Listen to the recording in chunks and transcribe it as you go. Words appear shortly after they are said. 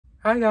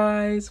Hi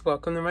guys,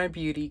 welcome to my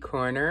beauty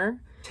corner.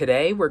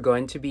 Today we're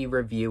going to be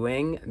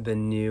reviewing the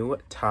new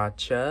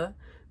Tatcha.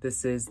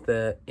 This is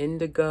the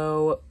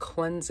Indigo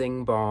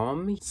Cleansing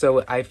Balm.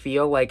 So I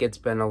feel like it's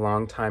been a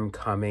long time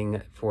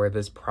coming for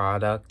this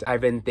product. I've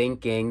been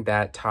thinking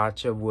that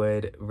Tatcha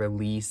would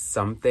release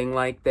something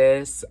like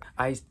this.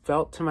 I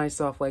felt to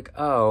myself like,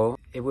 oh,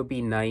 it would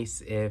be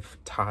nice if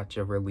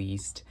Tatcha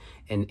released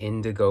an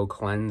Indigo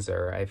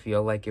cleanser. I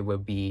feel like it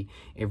would be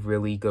a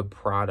really good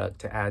product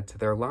to add to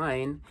their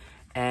line.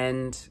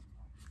 And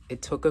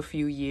it took a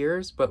few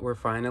years, but we're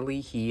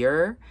finally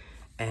here.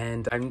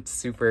 And I'm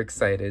super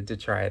excited to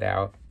try it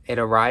out. It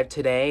arrived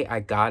today.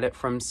 I got it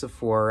from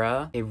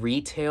Sephora. It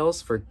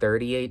retails for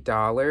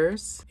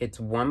 $38. It's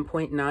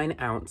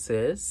 1.9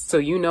 ounces. So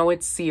you know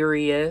it's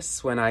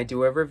serious when I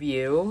do a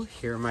review.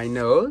 Here are my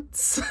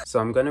notes. So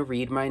I'm gonna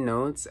read my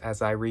notes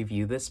as I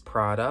review this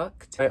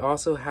product. I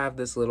also have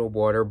this little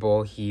water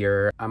bowl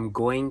here. I'm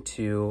going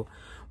to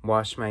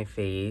wash my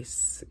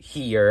face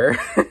here.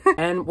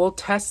 And we'll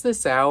test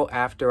this out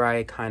after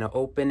I kind of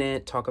open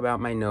it, talk about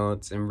my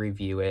notes, and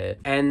review it.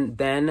 And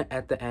then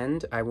at the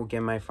end, I will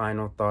give my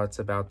final thoughts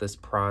about this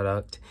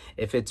product,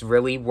 if it's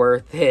really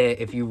worth it,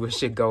 if you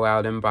should go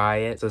out and buy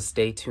it. So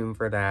stay tuned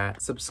for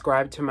that.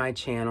 Subscribe to my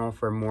channel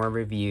for more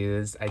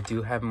reviews. I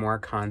do have more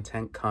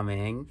content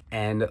coming.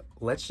 And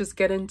let's just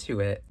get into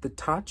it. The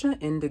Tatcha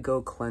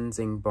Indigo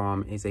Cleansing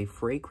Balm is a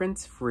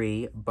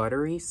fragrance-free,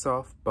 buttery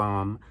soft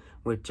balm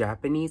with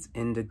Japanese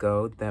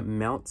indigo that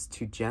melts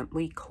to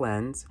gently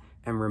cleanse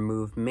and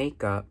remove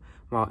makeup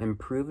while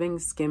improving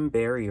skin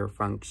barrier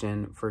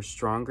function for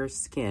stronger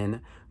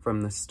skin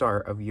from the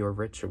start of your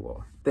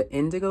ritual. The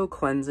Indigo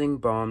Cleansing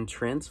Balm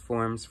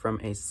transforms from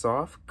a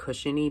soft,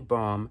 cushiony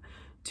balm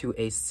to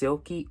a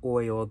silky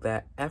oil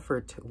that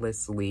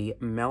effortlessly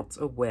melts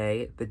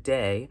away the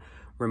day,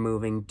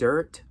 removing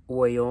dirt,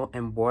 oil,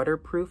 and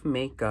waterproof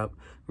makeup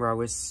while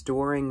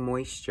restoring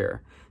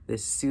moisture.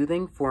 This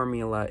soothing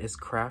formula is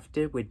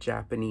crafted with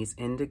Japanese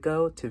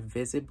indigo to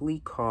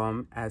visibly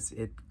calm as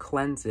it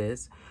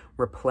cleanses,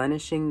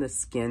 replenishing the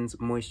skin's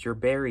moisture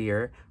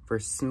barrier for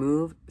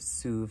smooth,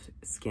 soothed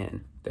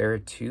skin. There are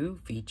two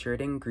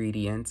featured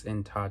ingredients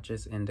in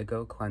Tatcha's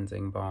Indigo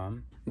Cleansing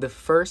Balm. The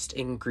first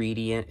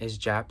ingredient is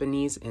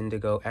Japanese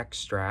indigo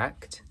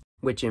extract,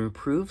 which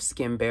improves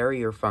skin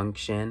barrier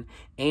function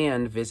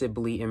and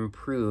visibly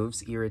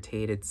improves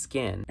irritated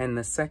skin. And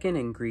the second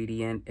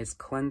ingredient is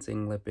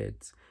cleansing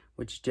lipids,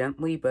 which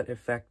gently but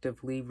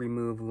effectively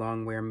remove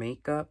long-wear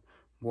makeup,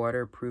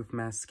 waterproof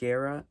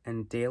mascara,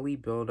 and daily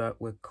buildup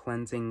with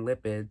cleansing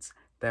lipids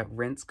that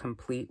rinse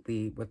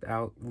completely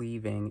without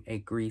leaving a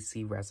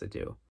greasy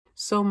residue.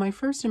 So my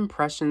first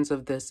impressions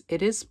of this,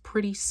 it is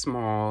pretty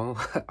small,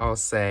 I'll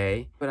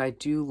say, but I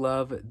do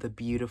love the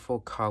beautiful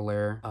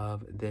color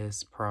of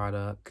this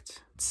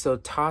product. So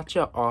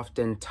Tatcha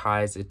often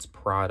ties its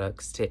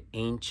products to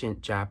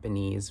ancient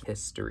Japanese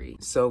history.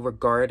 So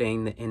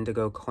regarding the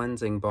Indigo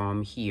Cleansing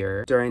Balm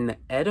here, during the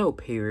Edo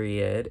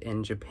period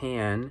in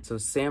Japan, so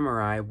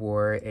samurai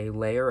wore a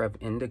layer of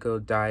indigo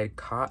dyed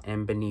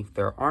cotton beneath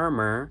their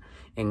armor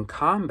in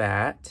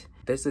combat.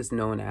 This is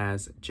known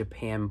as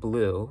Japan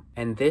Blue,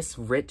 and this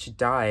rich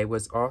dye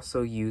was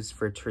also used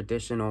for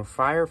traditional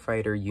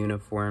firefighter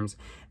uniforms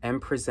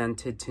and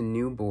presented to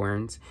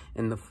newborns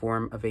in the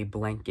form of a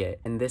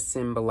blanket, and this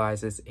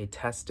symbolizes a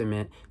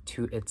testament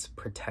to its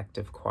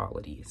protective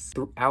qualities.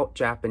 Throughout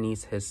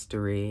Japanese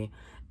history,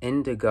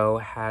 indigo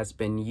has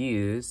been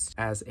used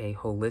as a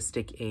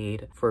holistic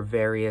aid for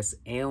various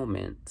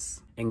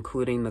ailments,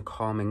 including the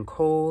common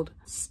cold,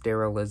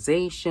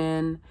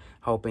 sterilization,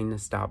 helping to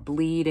stop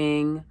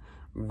bleeding,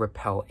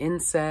 repel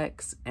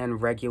insects,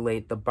 and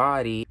regulate the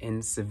body in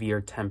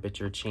severe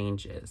temperature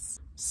changes.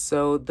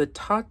 So the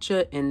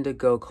Tatcha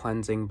Indigo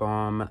Cleansing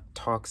Balm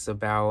talks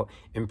about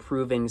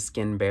improving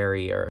skin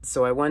barrier.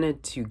 So I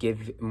wanted to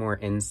give more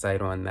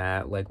insight on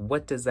that, like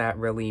what does that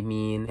really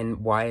mean and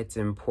why it's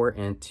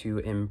important to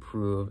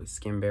improve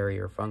skin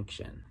barrier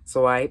function.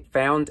 So I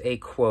found a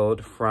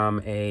quote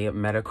from a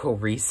medical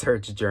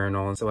research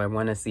journal, so I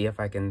want to see if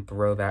I can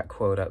throw that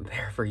quote up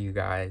there for you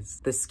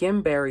guys. The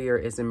skin barrier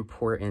is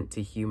important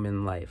to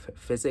human life.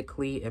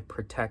 Physically, it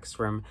protects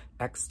from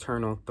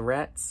external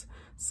threats,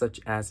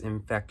 such as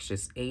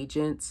infectious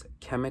agents,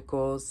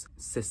 chemicals,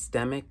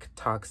 systemic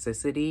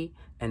toxicity,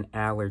 and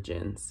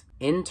allergens.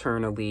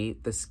 Internally,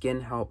 the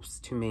skin helps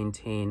to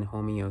maintain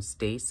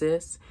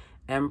homeostasis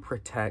and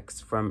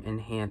protects from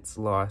enhanced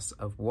loss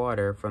of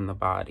water from the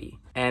body.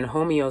 And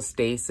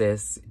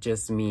homeostasis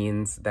just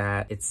means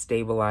that it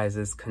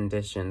stabilizes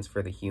conditions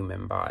for the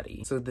human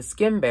body. So the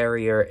skin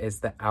barrier is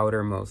the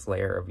outermost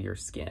layer of your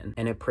skin,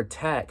 and it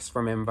protects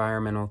from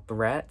environmental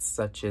threats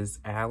such as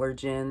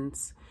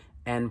allergens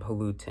and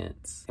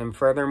pollutants. And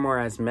furthermore,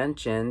 as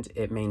mentioned,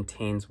 it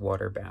maintains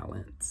water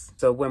balance.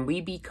 So when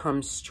we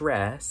become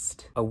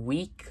stressed, a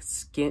weak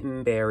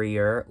skin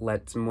barrier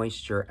lets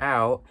moisture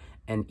out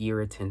and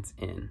irritants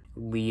in,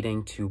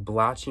 leading to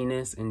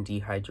blotchiness and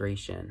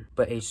dehydration.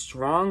 But a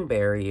strong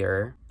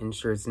barrier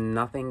ensures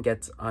nothing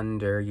gets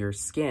under your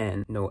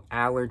skin, no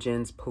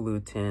allergens,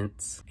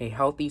 pollutants. A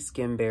healthy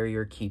skin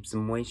barrier keeps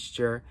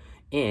moisture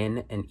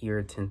in and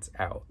irritants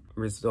out,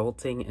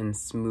 resulting in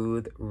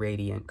smooth,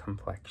 radiant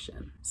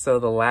complexion. So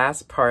the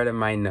last part of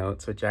my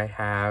notes, which I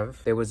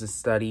have, there was a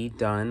study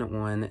done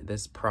on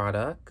this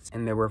product,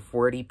 and there were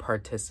 40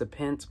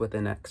 participants with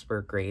an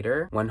expert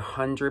grader.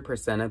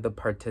 100% of the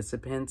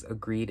participants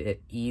agreed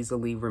it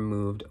easily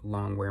removed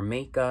long-wear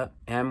makeup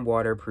and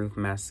waterproof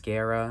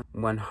mascara.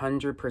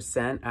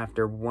 100%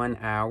 after 1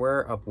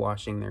 hour of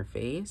washing their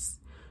face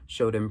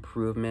showed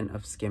improvement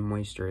of skin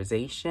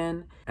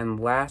moisturization. And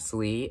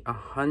lastly,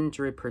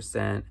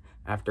 100%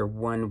 after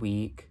 1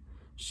 week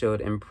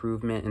showed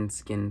improvement in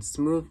skin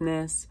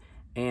smoothness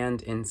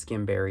and in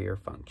skin barrier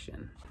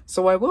function.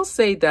 So I will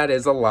say that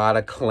is a lot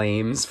of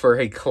claims for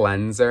a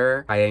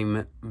cleanser. I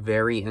am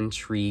very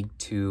intrigued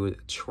to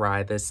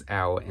try this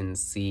out and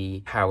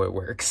see how it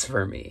works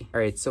for me.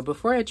 All right, so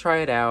before I try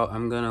it out,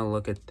 I'm gonna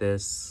look at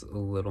this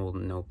little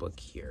notebook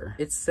here.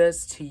 It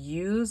says to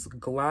use,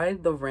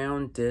 glide the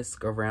round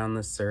disc around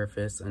the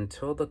surface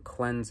until the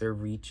cleanser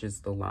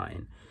reaches the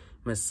line.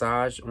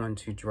 Massage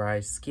onto dry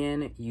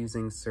skin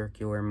using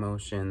circular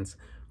motions.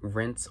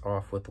 Rinse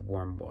off with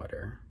warm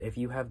water. If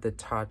you have the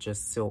Tatcha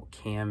Silk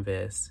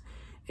Canvas,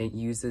 it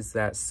uses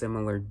that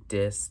similar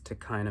disc to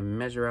kind of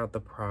measure out the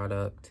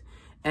product.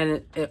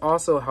 And it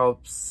also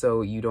helps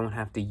so you don't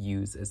have to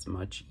use as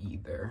much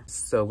either.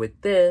 So with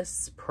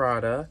this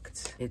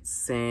product, it's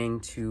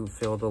saying to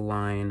fill the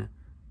line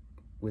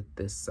with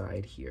this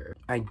side here.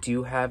 I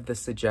do have the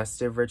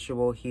suggestive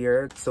ritual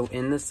here. So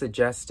in the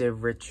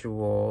suggestive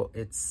ritual,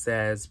 it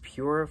says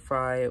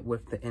purify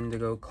with the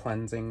Indigo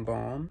cleansing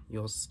balm.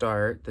 You'll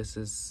start, this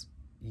is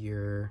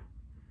your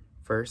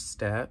first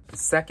step. The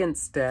second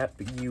step,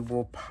 you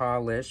will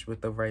polish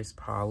with the rice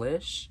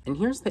polish. And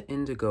here's the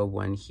Indigo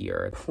one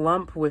here.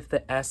 Plump with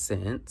the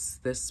essence,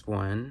 this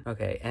one.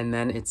 Okay, and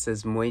then it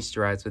says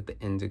moisturize with the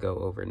Indigo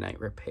overnight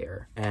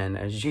repair. And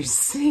as you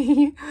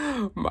see,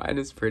 mine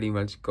is pretty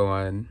much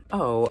gone.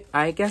 Oh,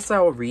 I guess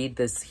I'll read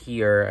this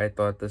here. I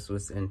thought this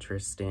was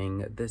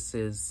interesting. This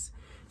is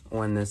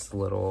on this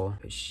little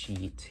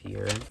sheet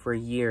here. For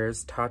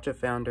years, Tatcha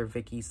founder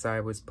Vicky Tsai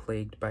was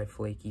plagued by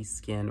flaky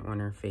skin on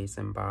her face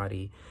and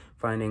body,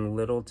 finding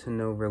little to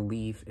no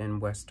relief in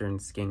Western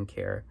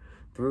skincare.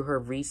 Through her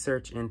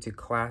research into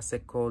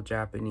classical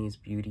Japanese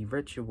beauty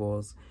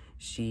rituals,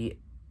 she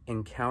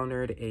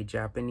encountered a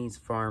Japanese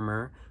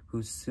farmer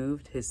who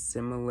soothed his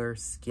similar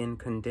skin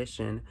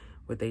condition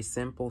with a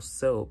simple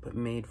soap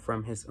made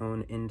from his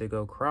own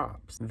indigo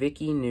crops.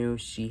 Vicky knew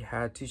she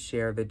had to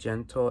share the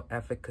gentle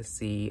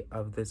efficacy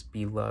of this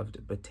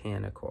beloved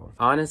botanical.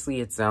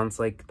 Honestly, it sounds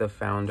like the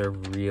founder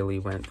really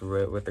went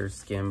through it with her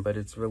skin, but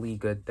it's really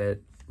good that,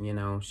 you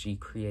know, she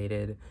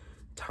created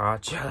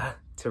Tatcha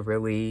to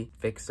really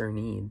fix her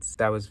needs.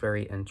 That was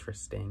very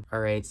interesting. All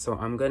right, so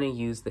I'm gonna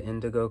use the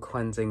Indigo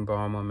cleansing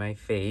balm on my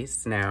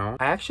face now.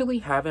 I actually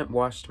haven't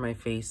washed my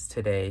face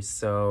today,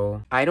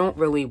 so I don't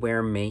really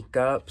wear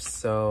makeup.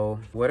 So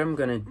what I'm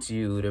gonna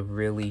do to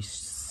really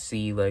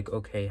see like,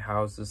 okay,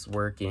 how's this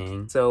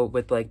working? So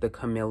with like the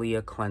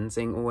Camellia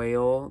cleansing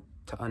oil,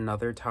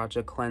 another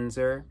Tatcha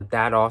cleanser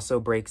that also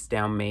breaks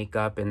down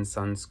makeup and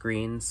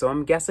sunscreen. So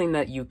I'm guessing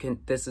that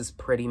this is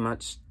pretty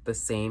much the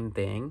same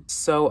thing.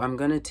 So I'm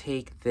gonna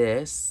take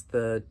this,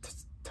 the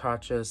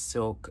Tatcha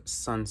Silk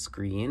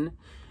sunscreen,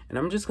 and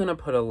I'm just gonna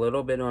put a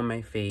little bit on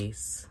my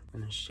face. I'm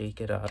gonna shake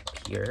it up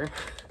here.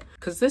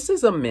 Because this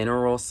is a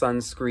mineral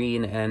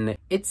sunscreen and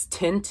it's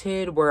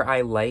tinted where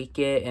I like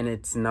it and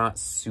it's not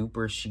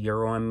super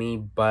sheer on me,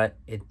 but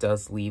it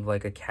does leave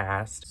like a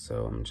cast.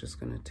 So I'm just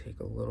gonna take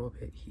a little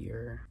bit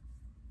here.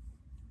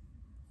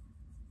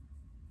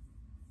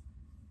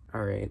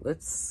 All right,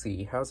 let's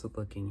see, how's it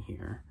looking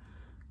here?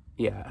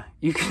 Yeah,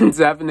 you can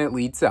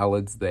definitely tell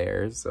it's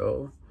there,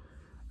 so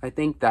I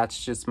think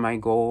that's just my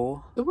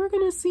goal. So we're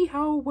gonna see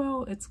how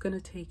well it's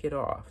gonna take it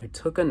off. I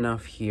took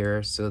enough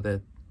here so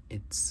that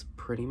it's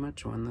pretty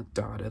much on the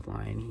dotted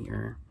line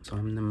here. So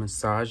I'm gonna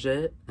massage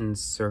it in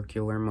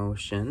circular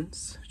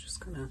motions. Just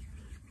gonna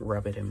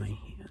rub it in my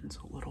hands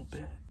a little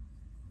bit.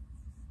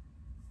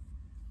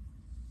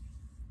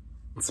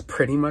 It's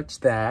pretty much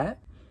that.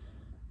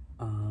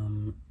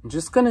 I'm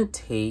just gonna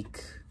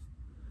take,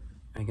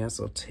 I guess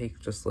I'll take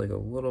just like a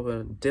little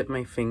bit, dip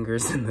my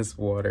fingers in this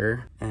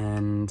water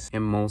and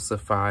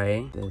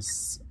emulsify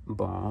this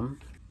balm.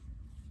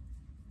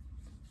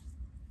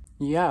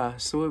 Yeah,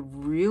 so it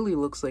really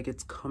looks like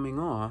it's coming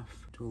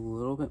off. Do a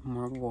little bit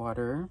more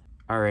water.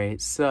 All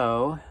right,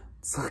 so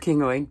it's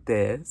looking like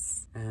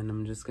this. And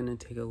I'm just gonna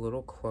take a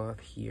little cloth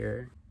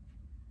here.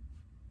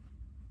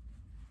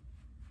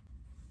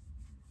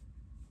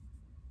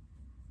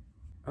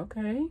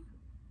 Okay.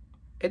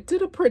 It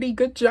did a pretty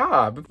good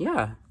job.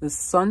 Yeah, the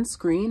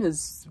sunscreen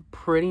is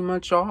pretty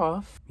much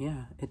off.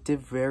 Yeah, it did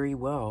very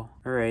well.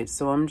 All right,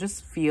 so I'm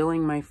just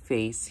feeling my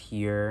face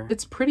here.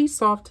 It's pretty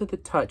soft to the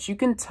touch. You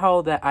can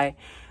tell that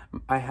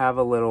I have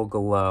a little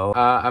glow.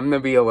 I'm gonna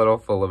be a little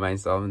full of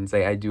myself and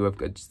say I do have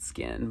good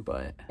skin,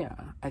 but yeah,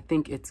 I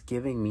think it's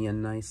giving me a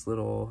nice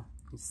little,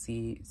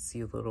 see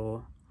a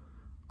little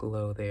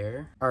glow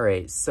there. All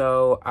right,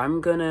 so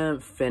I'm gonna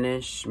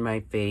finish my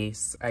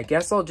face. I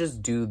guess I'll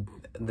just do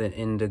the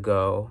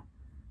Indigo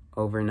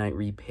overnight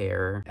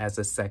repair as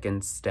a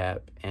second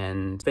step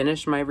and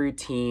finish my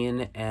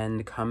routine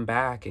and come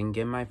back and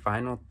give my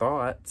final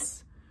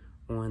thoughts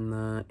on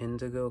the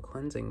Indigo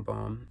cleansing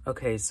balm.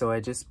 Okay, so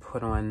I just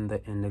put on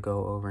the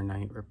Indigo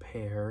overnight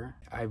repair.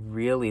 I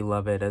really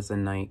love it as a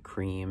night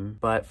cream,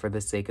 but for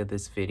the sake of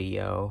this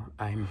video,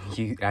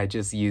 I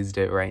just used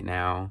it right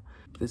now.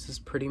 This is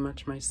pretty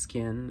much my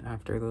skin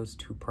after those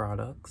two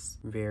products.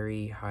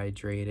 Very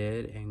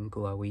hydrated and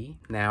glowy.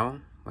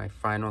 Now, my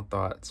final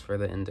thoughts for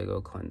the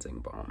Indigo cleansing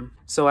balm.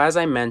 So as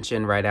I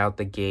mentioned right out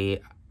the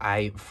gate,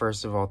 I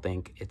first of all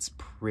think it's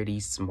pretty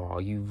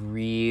small. You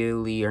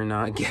really are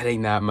not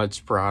getting that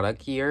much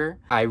product here.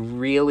 I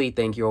really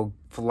think you'll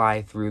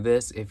fly through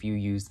this if you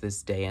use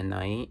this day and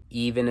night,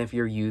 even if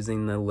you're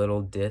using the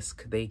little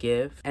disc they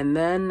give. And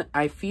then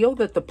I feel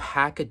that the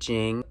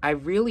packaging, I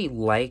really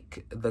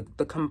like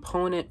the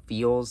component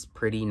feels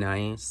pretty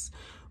nice,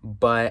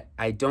 but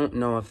I don't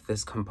know if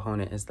this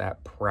component is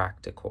that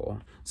practical.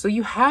 So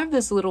you have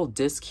this little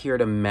disc here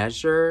to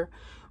measure,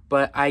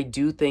 but I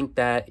do think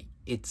that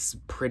it's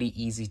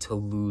pretty easy to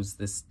lose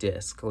this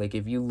disc. Like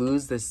if you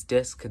lose this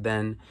disc,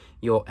 then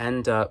you'll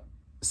end up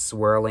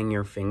swirling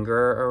your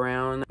finger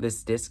around.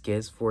 This disc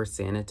is for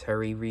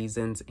sanitary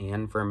reasons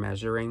and for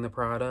measuring the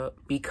product,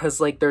 because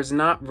like there's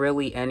not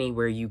really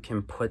anywhere you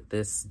can put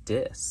this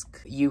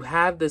disc. You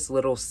have this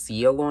little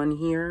seal on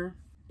here.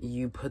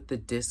 You put the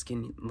disc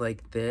in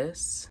like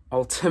this.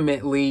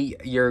 Ultimately,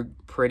 you're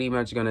pretty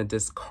much gonna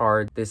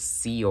discard this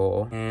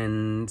seal.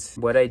 And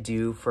what I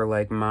do for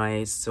like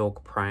my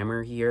silk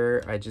primer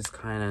here, I just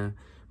kind of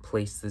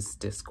place this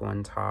disc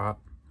on top.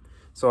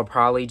 So I'll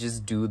probably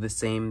just do the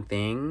same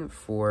thing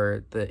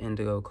for the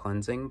Indigo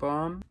cleansing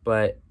balm,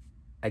 but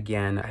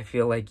again, I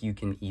feel like you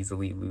can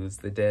easily lose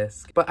the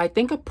disc. But I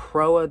think a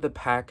pro of the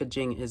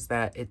packaging is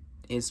that it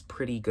is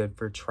pretty good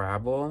for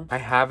travel. I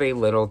have a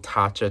little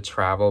Tatcha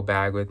travel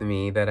bag with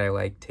me that I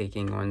like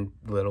taking on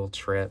little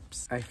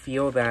trips. I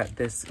feel that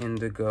this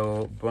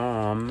Indigo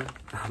balm,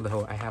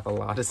 although I have a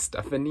lot of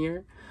stuff in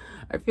here,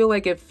 I feel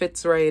like it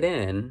fits right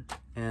in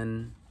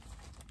and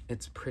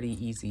it's pretty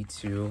easy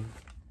to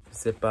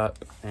zip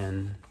up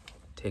and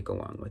take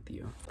along with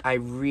you. I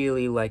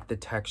really like the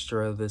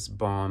texture of this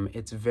balm.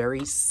 It's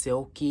very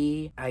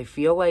silky. I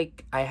feel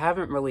like I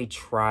haven't really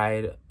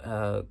tried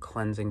a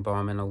cleansing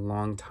balm in a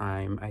long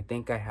time. I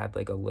think I had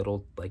like a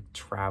little like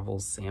travel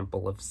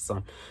sample of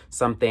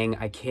something.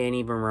 I can't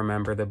even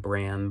remember the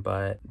brand,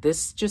 but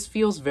this just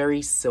feels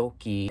very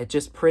silky. It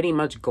just pretty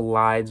much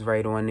glides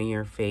right onto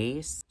your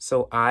face.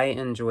 So I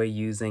enjoy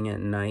using at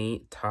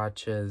night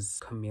Tatcha's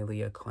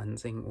Camellia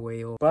cleansing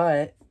oil,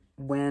 but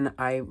when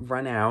I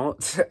run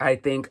out, I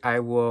think I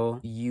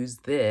will use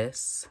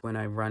this when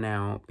I run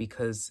out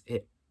because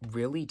it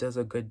really does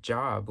a good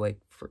job, like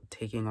for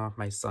taking off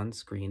my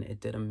sunscreen. It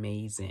did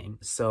amazing.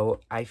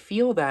 So I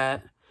feel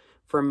that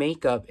for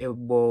makeup, it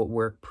will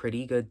work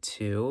pretty good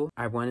too.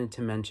 I wanted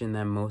to mention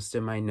that most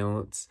of my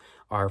notes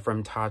are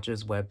from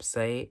Tatcha's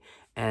website,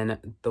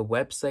 and the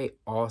website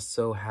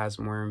also has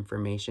more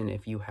information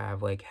if you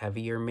have like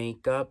heavier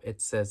makeup. It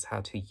says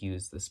how to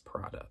use this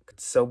product.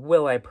 So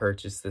will I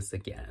purchase this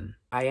again?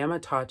 I am a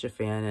Tatcha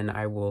fan, and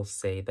I will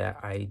say that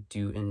I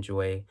do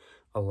enjoy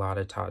a lot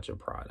of Tatcha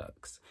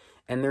products.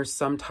 And there's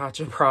some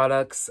Tatcha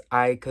products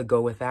I could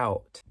go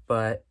without,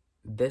 but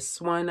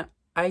this one,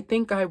 I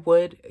think I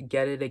would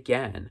get it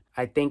again.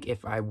 I think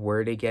if I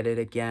were to get it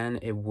again,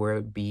 it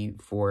would be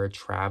for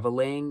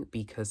traveling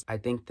because I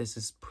think this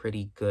is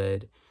pretty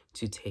good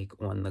to take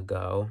on the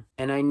go.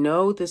 And I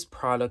know this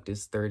product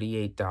is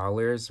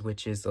 $38,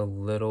 which is a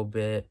little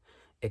bit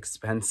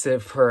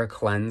expensive for a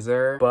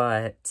cleanser,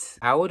 but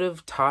out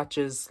of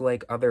Tatcha's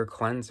like other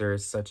cleansers,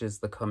 such as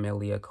the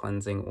Camellia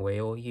cleansing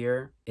oil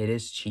here, it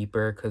is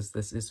cheaper because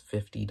this is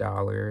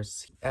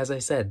 $50. As I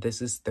said,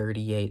 this is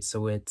 $38,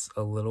 so it's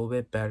a little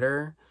bit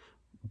better,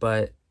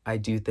 but I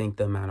do think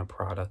the amount of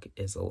product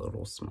is a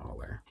little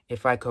smaller.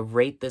 If I could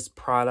rate this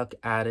product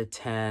out of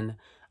 10,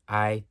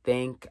 I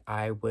think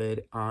I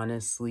would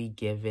honestly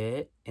give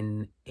it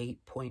an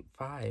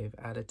 8.5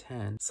 out of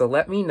 10. So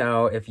let me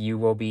know if you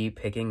will be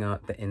picking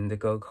up the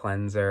Indigo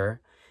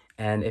cleanser.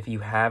 And if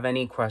you have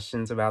any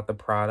questions about the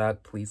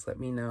product, please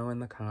let me know in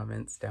the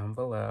comments down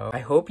below. I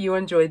hope you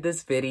enjoyed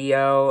this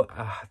video.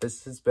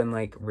 This has been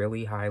like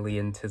really highly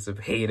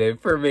anticipated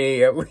for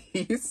me, at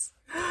least.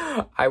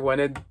 I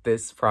wanted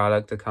this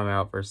product to come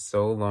out for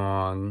so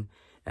long,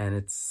 and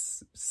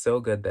it's so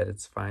good that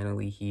it's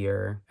finally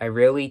here. I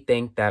really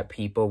think that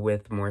people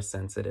with more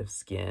sensitive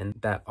skin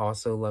that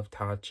also love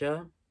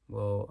Tatcha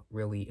will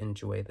really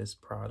enjoy this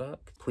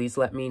product. Please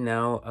let me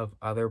know of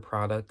other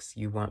products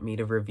you want me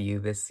to review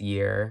this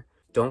year.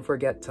 Don't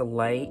forget to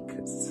like,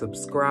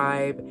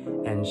 subscribe,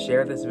 and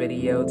share this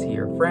video to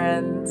your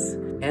friends.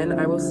 and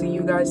I will see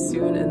you guys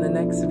soon in the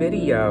next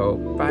video.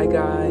 Bye,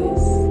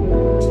 guys.